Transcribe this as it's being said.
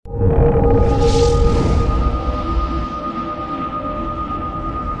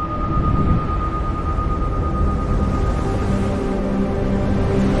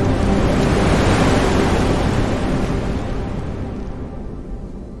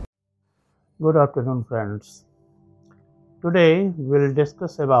Good afternoon, friends. Today we'll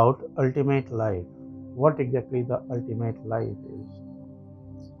discuss about ultimate life. What exactly the ultimate life is.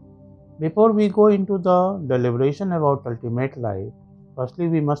 Before we go into the deliberation about ultimate life, firstly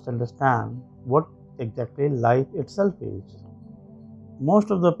we must understand what exactly life itself is.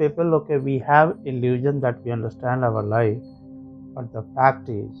 Most of the people, we have illusion that we understand our life, but the fact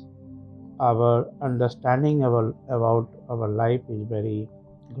is our understanding about our life is very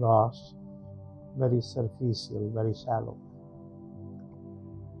gross, very superficial, very shallow.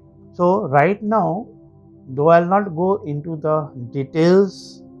 So right now, though I'll not go into the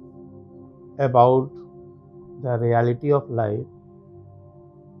details about the reality of life,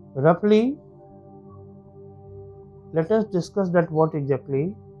 roughly let us discuss that what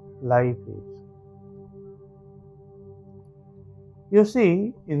exactly life is. You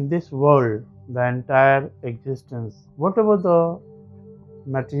see, in this world, the entire existence, whatever the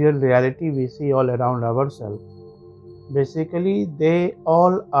material reality we see all around ourselves, basically they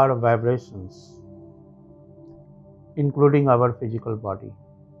all are vibrations, including our physical body.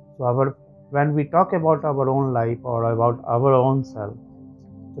 So when we talk about our own life or about our own self,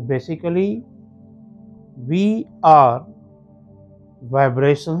 so basically we are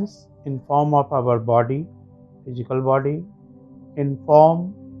vibrations in form of our body, physical body, in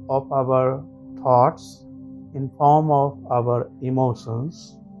form of our thoughts, in form of our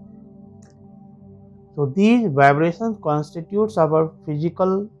emotions. So these vibrations constitutes our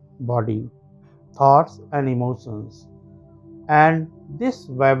physical body, thoughts and emotions. And this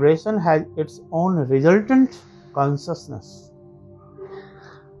vibration has its own resultant consciousness.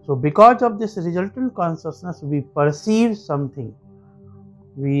 So because of this resultant consciousness, we perceive something.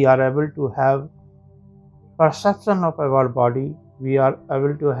 We are able to have perception of our body. We are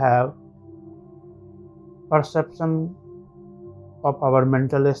able to have perception of our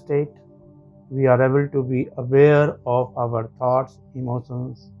mental state. We are able to be aware of our thoughts,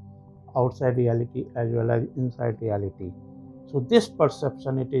 emotions, outside reality as well as inside reality. So this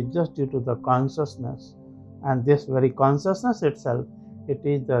perception, it is just due to the consciousness, and this very consciousness itself, it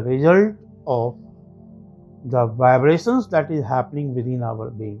is the result of the vibrations that is happening within our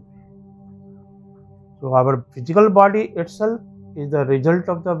being. So our physical body itself is the result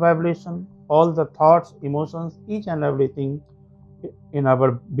of the vibration. All the thoughts, emotions, each and everything in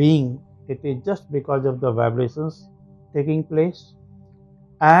our being, it is just because of the vibrations taking place.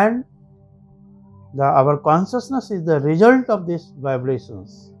 And our consciousness is the result of these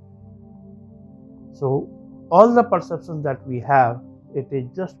vibrations. So all the perceptions that we have, it is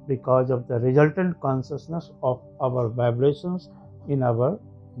just because of the resultant consciousness of our vibrations in our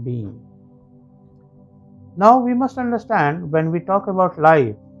being. Now we must understand, when we talk about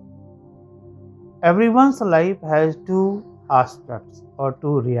life, everyone's life has two aspects or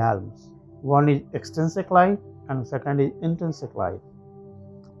two realms. One is extrinsic life and second is intrinsic life.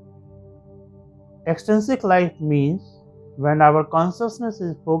 Extrinsic life means when our consciousness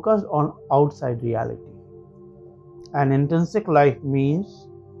is focused on outside reality. And intrinsic life means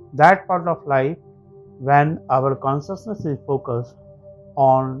that part of life when our consciousness is focused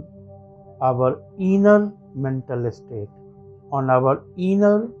on our inner mental state, on our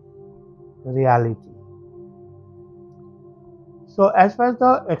inner reality. So as far as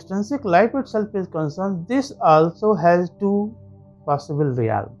the extrinsic life itself is concerned, this also has two possible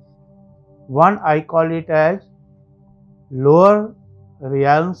realms. One, I call it as lower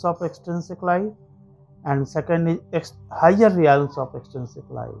realms of extrinsic life, and second is higher realms of extrinsic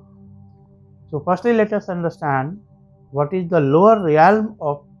life. So firstly, let us understand what is the lower realm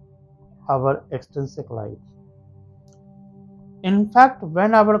of our extrinsic life. In fact,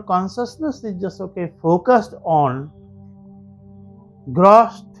 when our consciousness is just focused on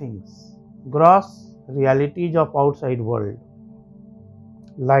gross things, gross realities of outside world,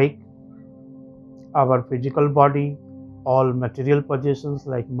 like our physical body, all material possessions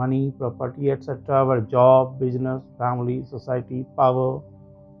like money, property, etc., our job, business, family, society, power,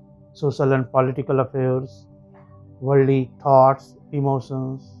 social and political affairs, worldly thoughts,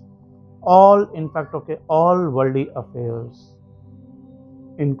 emotions, all in fact all worldly affairs,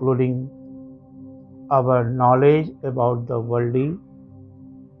 including our knowledge about the worldly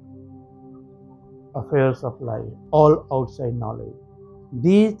affairs of life, all outside knowledge.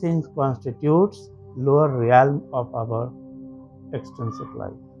 These things constitutes lower realm of our extrinsic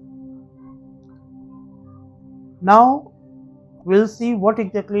life. Now we'll see what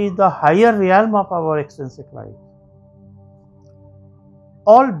exactly is the higher realm of our extrinsic life.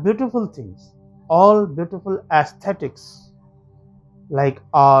 All beautiful things, all beautiful aesthetics like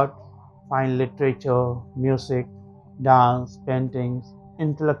art, fine literature, music, dance, paintings,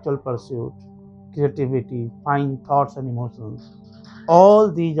 intellectual pursuit, creativity, fine thoughts and emotions.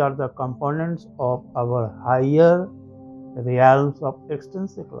 All these are the components of our higher realms of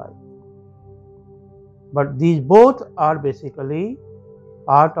extrinsic life. But these both are basically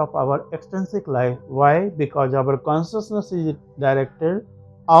part of our extrinsic life. Why? Because our consciousness is directed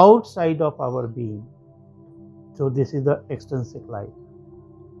outside of our being. So this is the extrinsic life.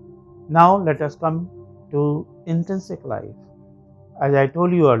 Now let us come to intrinsic life. As I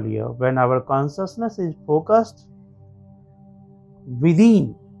told you earlier, when our consciousness is focused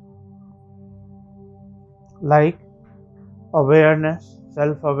within, like awareness,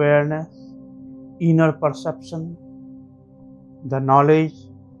 self-awareness, inner perception, the knowledge,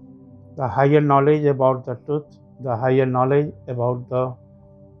 the higher knowledge about the truth, the higher knowledge about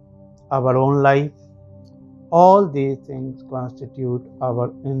our own life, all these things constitute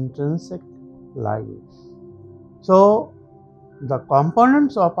our intrinsic life. So, the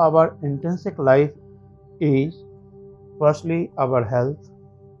components of our intrinsic life is firstly our health,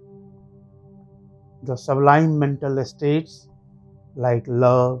 the sublime mental states like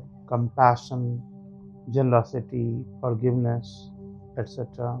love, compassion, generosity, forgiveness,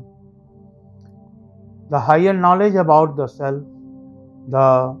 etc. The higher knowledge about the self,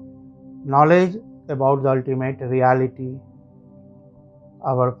 the knowledge about the ultimate reality,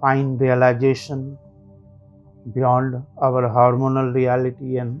 our fine realization beyond our hormonal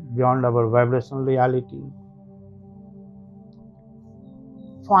reality and beyond our vibrational reality,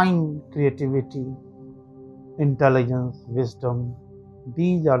 fine creativity, intelligence, wisdom.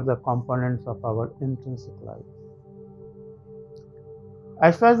 These are the components of our intrinsic life.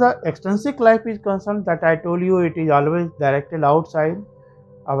 As far as the extrinsic life is concerned, that I told you, it is always directed outside.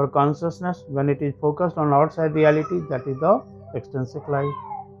 Our consciousness, when it is focused on outside reality, that is the extrinsic life.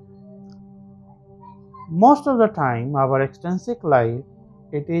 Most of the time, our extrinsic life,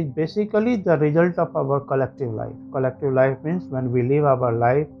 it is basically the result of our collective life. Collective life means when we live our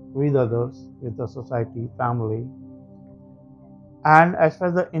life with others, with the society, family. And as far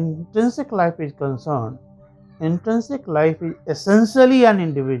as the intrinsic life is concerned, intrinsic life is essentially an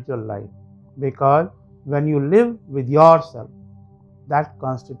individual life, because when you live with yourself, that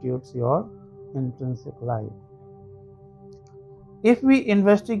constitutes your intrinsic life. If we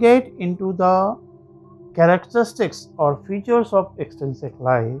investigate into the characteristics or features of extrinsic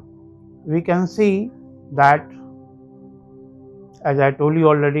life, we can see that, as I told you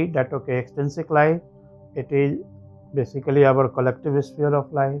already, that extrinsic life, it is basically our collective sphere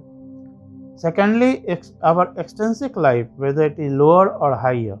of life. Secondly, our extrinsic life, whether it is lower or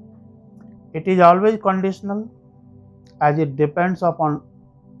higher, it is always conditional, as it depends upon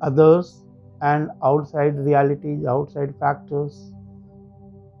others and outside realities, outside factors.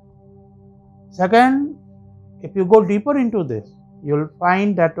 Second, if you go deeper into this, you will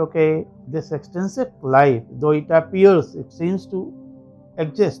find that this extrinsic life, though it appears, it seems to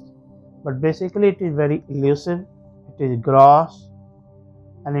exist, but basically it is very elusive, it is gross,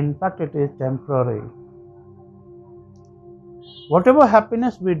 and in fact it is temporary. Whatever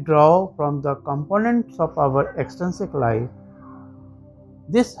happiness we draw from the components of our extrinsic life,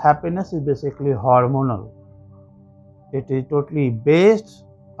 this happiness is basically hormonal. It is totally based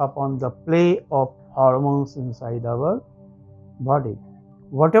upon the play of hormones inside our body.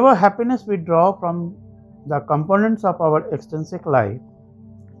 Whatever happiness we draw from the components of our extrinsic life,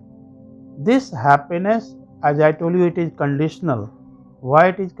 this happiness, as I told you, it is conditional. Why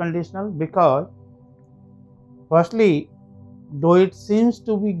it is conditional? Because firstly, though it seems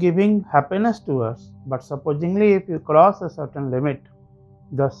to be giving happiness to us, but supposingly if you cross a certain limit,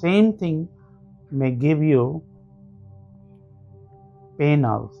 the same thing may give you pain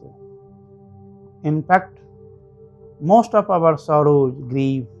also. In fact, most of our sorrows,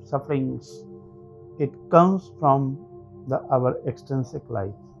 grief, sufferings, it comes from our extrinsic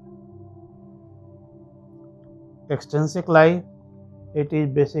life. Extrinsic life, it is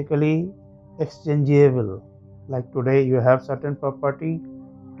basically exchangeable. Like today you have certain property,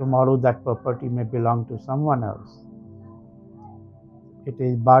 tomorrow that property may belong to someone else. It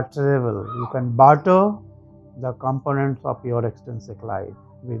is barterable. You can barter the components of your extrinsic life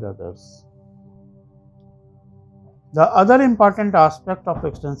with others. The other important aspect of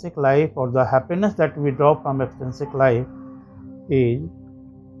extrinsic life, or the happiness that we draw from extrinsic life, is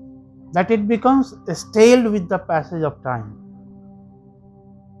that it becomes stale with the passage of time.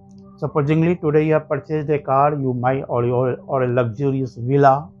 Supposingly today you have purchased a car, you might, or a luxurious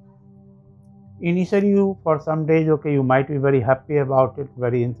villa. Initially, you for some days, you might be very happy about it,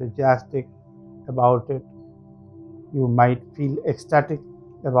 very enthusiastic about it. You might feel ecstatic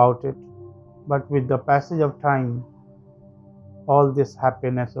about it. But with the passage of time, all this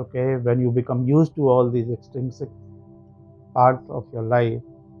happiness, okay, when you become used to all these extrinsic parts of your life,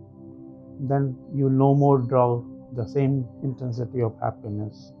 then you no more draw the same intensity of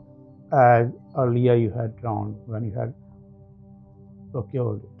happiness as earlier you had drawn when you had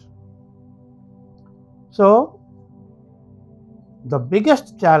procured it. So, the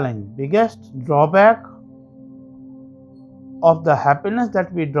biggest challenge, biggest drawback of the happiness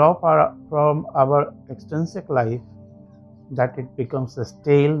that we draw from our extrinsic life, that it becomes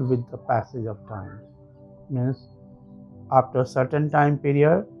stale with the passage of time. Means after a certain time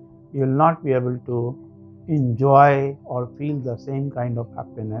period, you will not be able to enjoy or feel the same kind of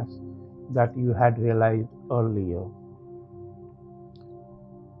happiness that you had realized earlier.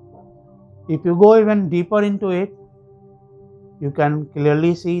 If you go even deeper into it, you can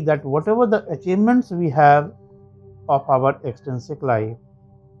clearly see that whatever the achievements we have of our extrinsic life,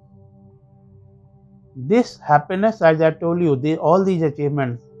 this happiness, as I told you, all these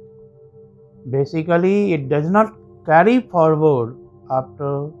achievements, basically it does not carry forward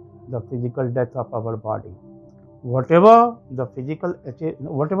after the physical death of our body. Whatever the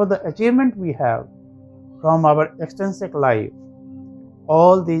achievement we have from our extrinsic life,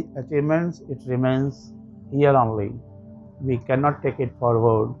 all these achievements, it remains here only. We cannot take it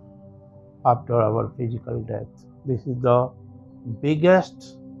forward after our physical death. This is the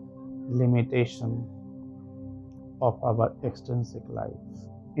biggest limitation of our extrinsic life.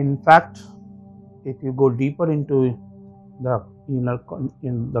 In fact, if you go deeper into the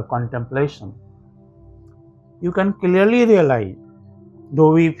contemplation, you can clearly realize,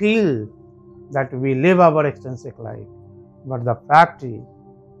 though we feel that we live our extrinsic life, but the fact is,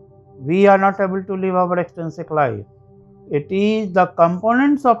 we are not able to live our extrinsic life. It is the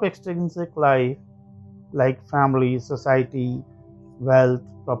components of extrinsic life, like family, society, wealth,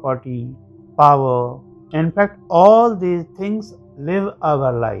 property, power. In fact, all these things live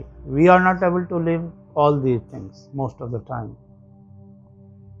our life. We are not able to live all these things most of the time.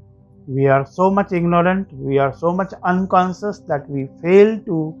 We are so much ignorant, we are so much unconscious that we fail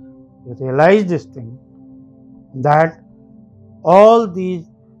to realize this thing, that all these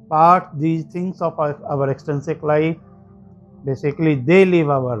parts, these things of our extrinsic life, basically they live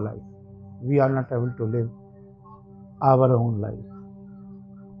our life. We are not able to live our own life.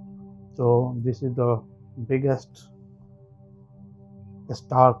 So this is the biggest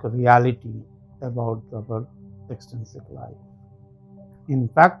stark reality about our extrinsic life. In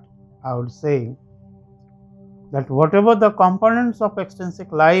fact, I would say that whatever the components of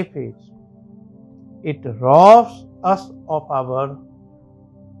extrinsic life is, it robs us of our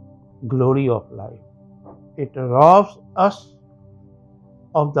glory of life. It robs us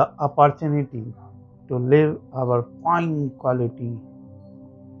of the opportunity to live our fine quality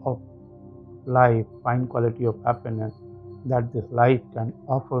of life, fine quality of happiness that this life can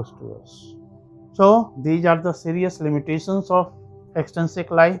offer to us. So these are the serious limitations of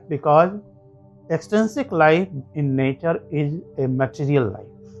extrinsic life, because extrinsic life in nature is a material life.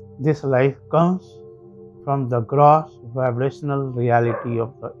 This life comes from the gross vibrational reality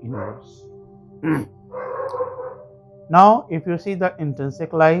of the universe. Now, if you see the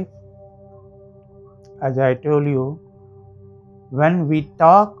intrinsic life, as I told you, when we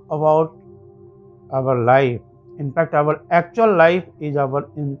talk about our life, in fact, our actual life is our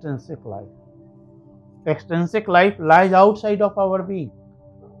intrinsic life. Extrinsic life lies outside of our being,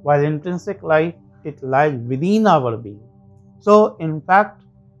 while intrinsic life, it lies within our being. So, in fact,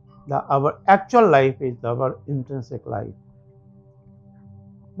 our actual life is our intrinsic life.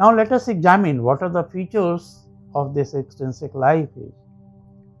 Now, let us examine what are the features of this extrinsic life is.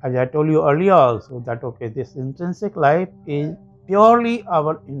 As I told you earlier also, that okay, this intrinsic life is purely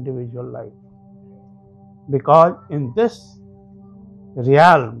our individual life, because in this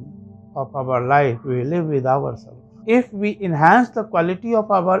realm of our life we live with ourselves. If we enhance the quality of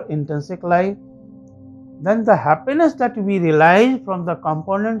our intrinsic life, then the happiness that we realize from the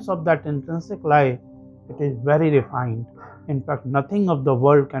components of that intrinsic life, it is very refined. In fact, nothing of the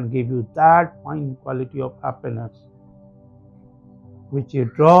world can give you that fine quality of happiness which you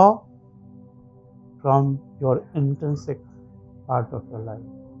draw from your intrinsic part of your life.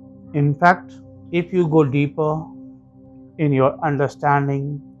 In fact, if you go deeper in your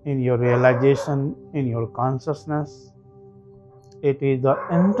understanding, in your realization, in your consciousness, it is the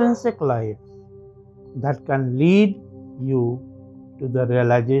intrinsic life that can lead you to the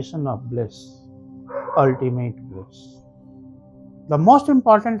realization of bliss, ultimate bliss. The most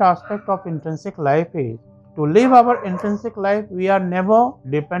important aspect of intrinsic life is, to live our intrinsic life, we are never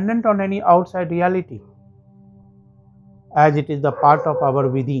dependent on any outside reality, as it is the part of our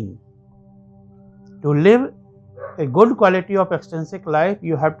within. To live a good quality of extrinsic life,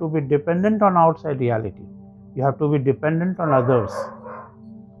 you have to be dependent on outside reality. You have to be dependent on others.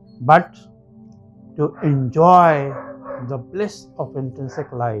 But to enjoy the bliss of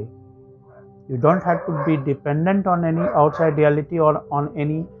intrinsic life, you don't have to be dependent on any outside reality or on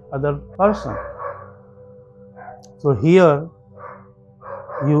any other person. So here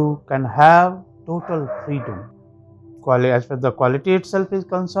you can have total freedom. As far as the quality itself is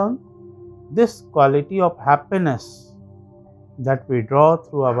concerned, this quality of happiness that we draw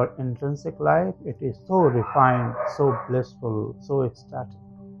through our intrinsic life, it is so refined, so blissful, so ecstatic.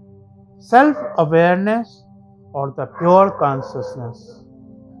 Self-awareness or the pure consciousness,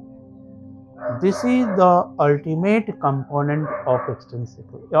 this is the ultimate component of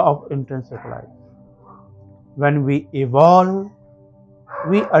intrinsic life. When we evolve,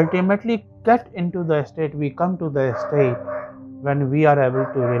 we ultimately get into the state, we come to the state when we are able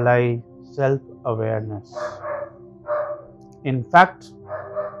to realize self-awareness. In fact,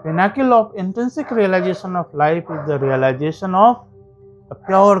 pinnacle of intrinsic realization of life is the realization of a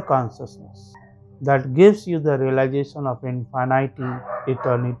pure consciousness that gives you the realization of infinity,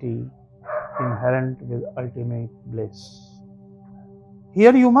 eternity, inherent with ultimate bliss.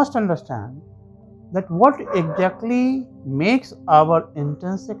 Here you must understand that what exactly makes our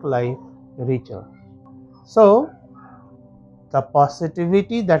intrinsic life richer. So, the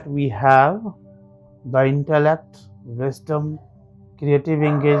positivity that we have, the intellect, wisdom, creative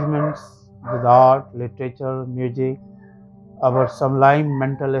engagements with art, literature, music, our sublime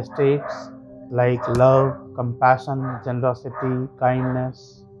mental states like love, compassion, generosity,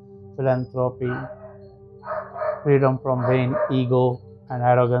 kindness, philanthropy, freedom from vain ego and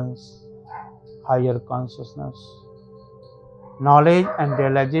arrogance, higher consciousness, knowledge and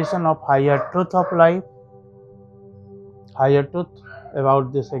realization of higher truth of life, higher truth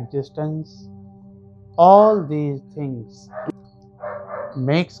about this existence, all these things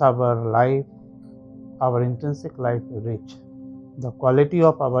makes our life, our intrinsic life rich. The quality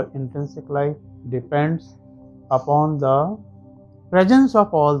of our intrinsic life depends upon the presence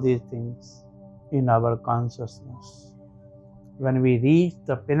of all these things in our consciousness. When we reach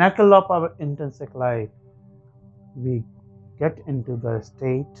the pinnacle of our intrinsic life, we get into the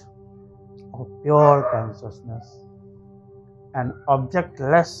state of pure consciousness, an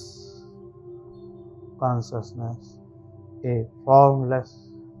objectless consciousness, a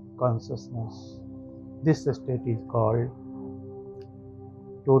formless consciousness. This state is called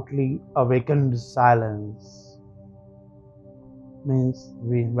totally awakened silence. Means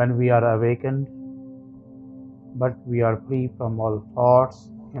when we are awakened, but we are free from all thoughts,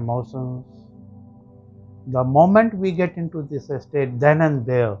 emotions. The moment we get into this state, then and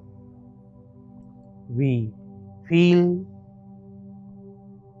there, we feel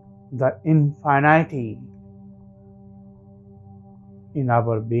the infinity in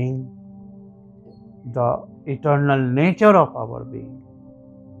our being, the eternal nature of our being.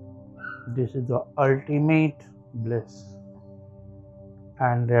 This is the ultimate bliss,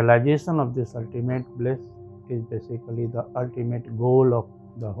 and realization of this ultimate bliss is basically the ultimate goal of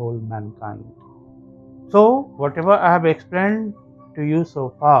the whole mankind. So, whatever I have explained to you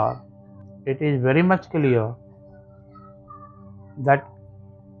so far, it is very much clear that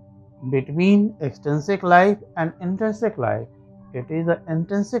between extrinsic life and intrinsic life, it is the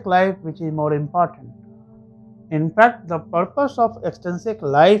intrinsic life which is more important. In fact, the purpose of extrinsic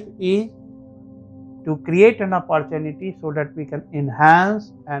life is to create an opportunity so that we can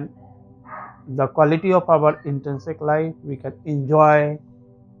enhance and the quality of our intrinsic life, we can enjoy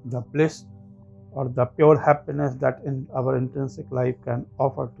the bliss or the pure happiness that our intrinsic life can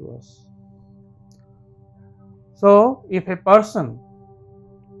offer to us. So, if a person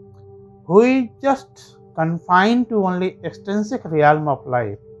who is just confined to only extrinsic realm of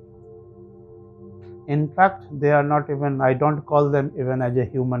life, in fact, they are not even, I don't call them even as a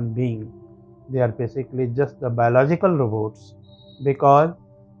human being. They are basically just the biological robots, because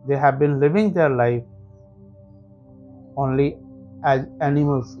they have been living their life only as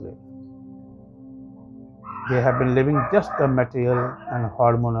animals live. They have been living just the material and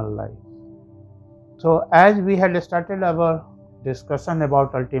hormonal life. So as we had started our discussion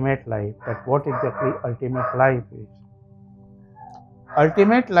about ultimate life, that what exactly ultimate life is.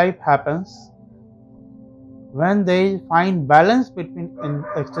 Ultimate life happens when they find balance between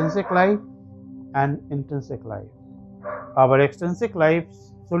extrinsic life and intrinsic life. Our extrinsic life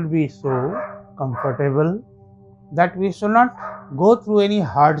should be so comfortable that we should not go through any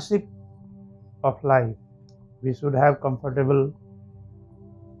hardship of life. We should have comfortable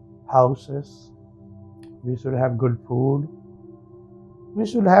houses, we should have good food, We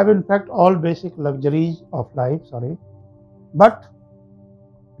should have, in fact, all basic luxuries of life, but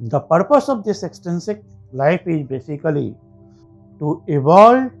the purpose of this extrinsic life is basically to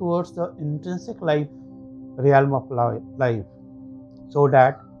evolve towards the intrinsic life realm of life, so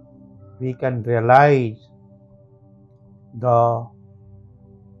that we can realize the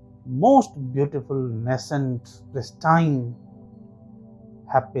most beautiful, nascent, pristine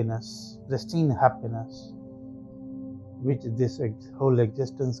happiness which this whole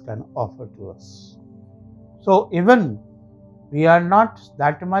existence can offer to us. So even we are not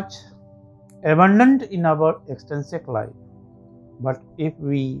that much abundant in our extrinsic life, but if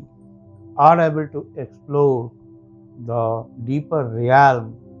we are able to explore the deeper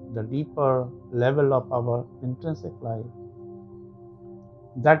realm, the deeper level of our intrinsic life,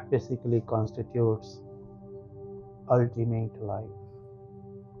 that basically constitutes ultimate life.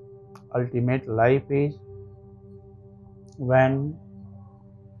 Ultimate life is when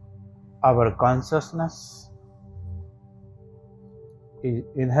our consciousness is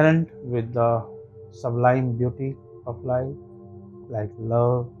inherent with the sublime beauty of life, like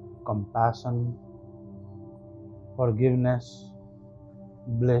love, compassion, forgiveness,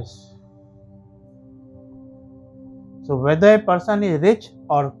 bliss. So whether a person is rich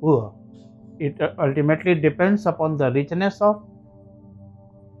or poor, it ultimately depends upon the richness of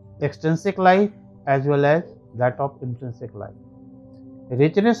extrinsic life as well as that of intrinsic life.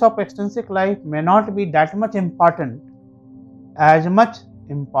 Richness of extrinsic life may not be that much important as much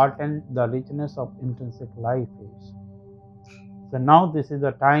important the richness of intrinsic life is. So now this is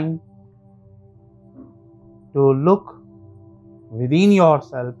the time to look within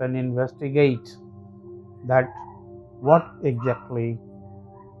yourself and investigate that what exactly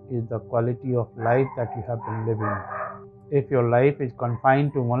is the quality of life that you have been living. If your life is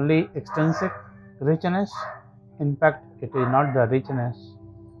confined to only extrinsic richness, in fact, it is not the richness.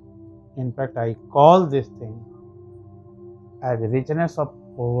 In fact, I call this thing as richness of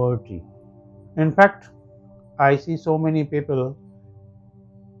poverty. In fact, I see so many people,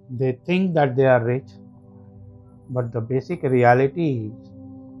 they think that they are rich, but the basic reality is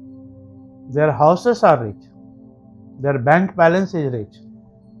their houses are rich, their bank balance is rich,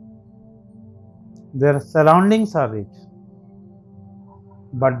 their surroundings are rich,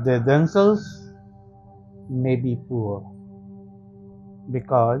 but they themselves may be poor.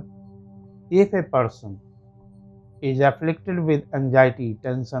 Because if a person is afflicted with anxiety,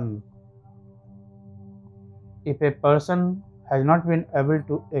 tension, if a person has not been able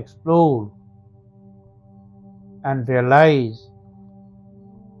to explore and realize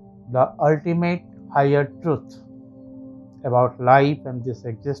the ultimate higher truth about life and this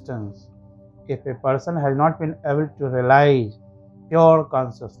existence, if a person has not been able to realize pure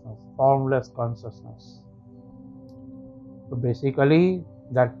consciousness, formless consciousness, so basically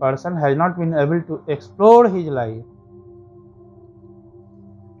that person has not been able to explore his life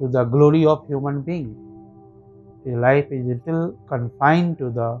to the glory of human being. His life is still confined to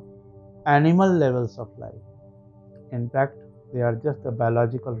the animal levels of life. In fact, they are just the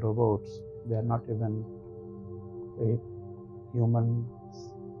biological robots. They are not even a human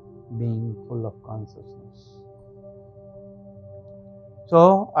being full of consciousness.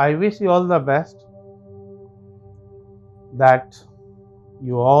 So I wish you all the best, that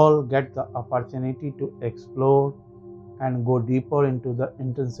you all get the opportunity to explore and go deeper into the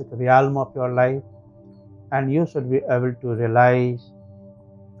intrinsic realm of your life, and you should be able to realize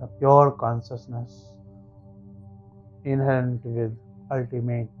the pure consciousness inherent with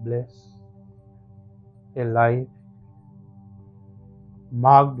ultimate bliss, a life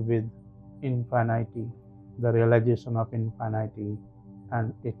marked with infinity, the realization of infinity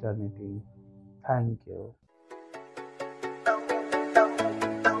and eternity. Thank you.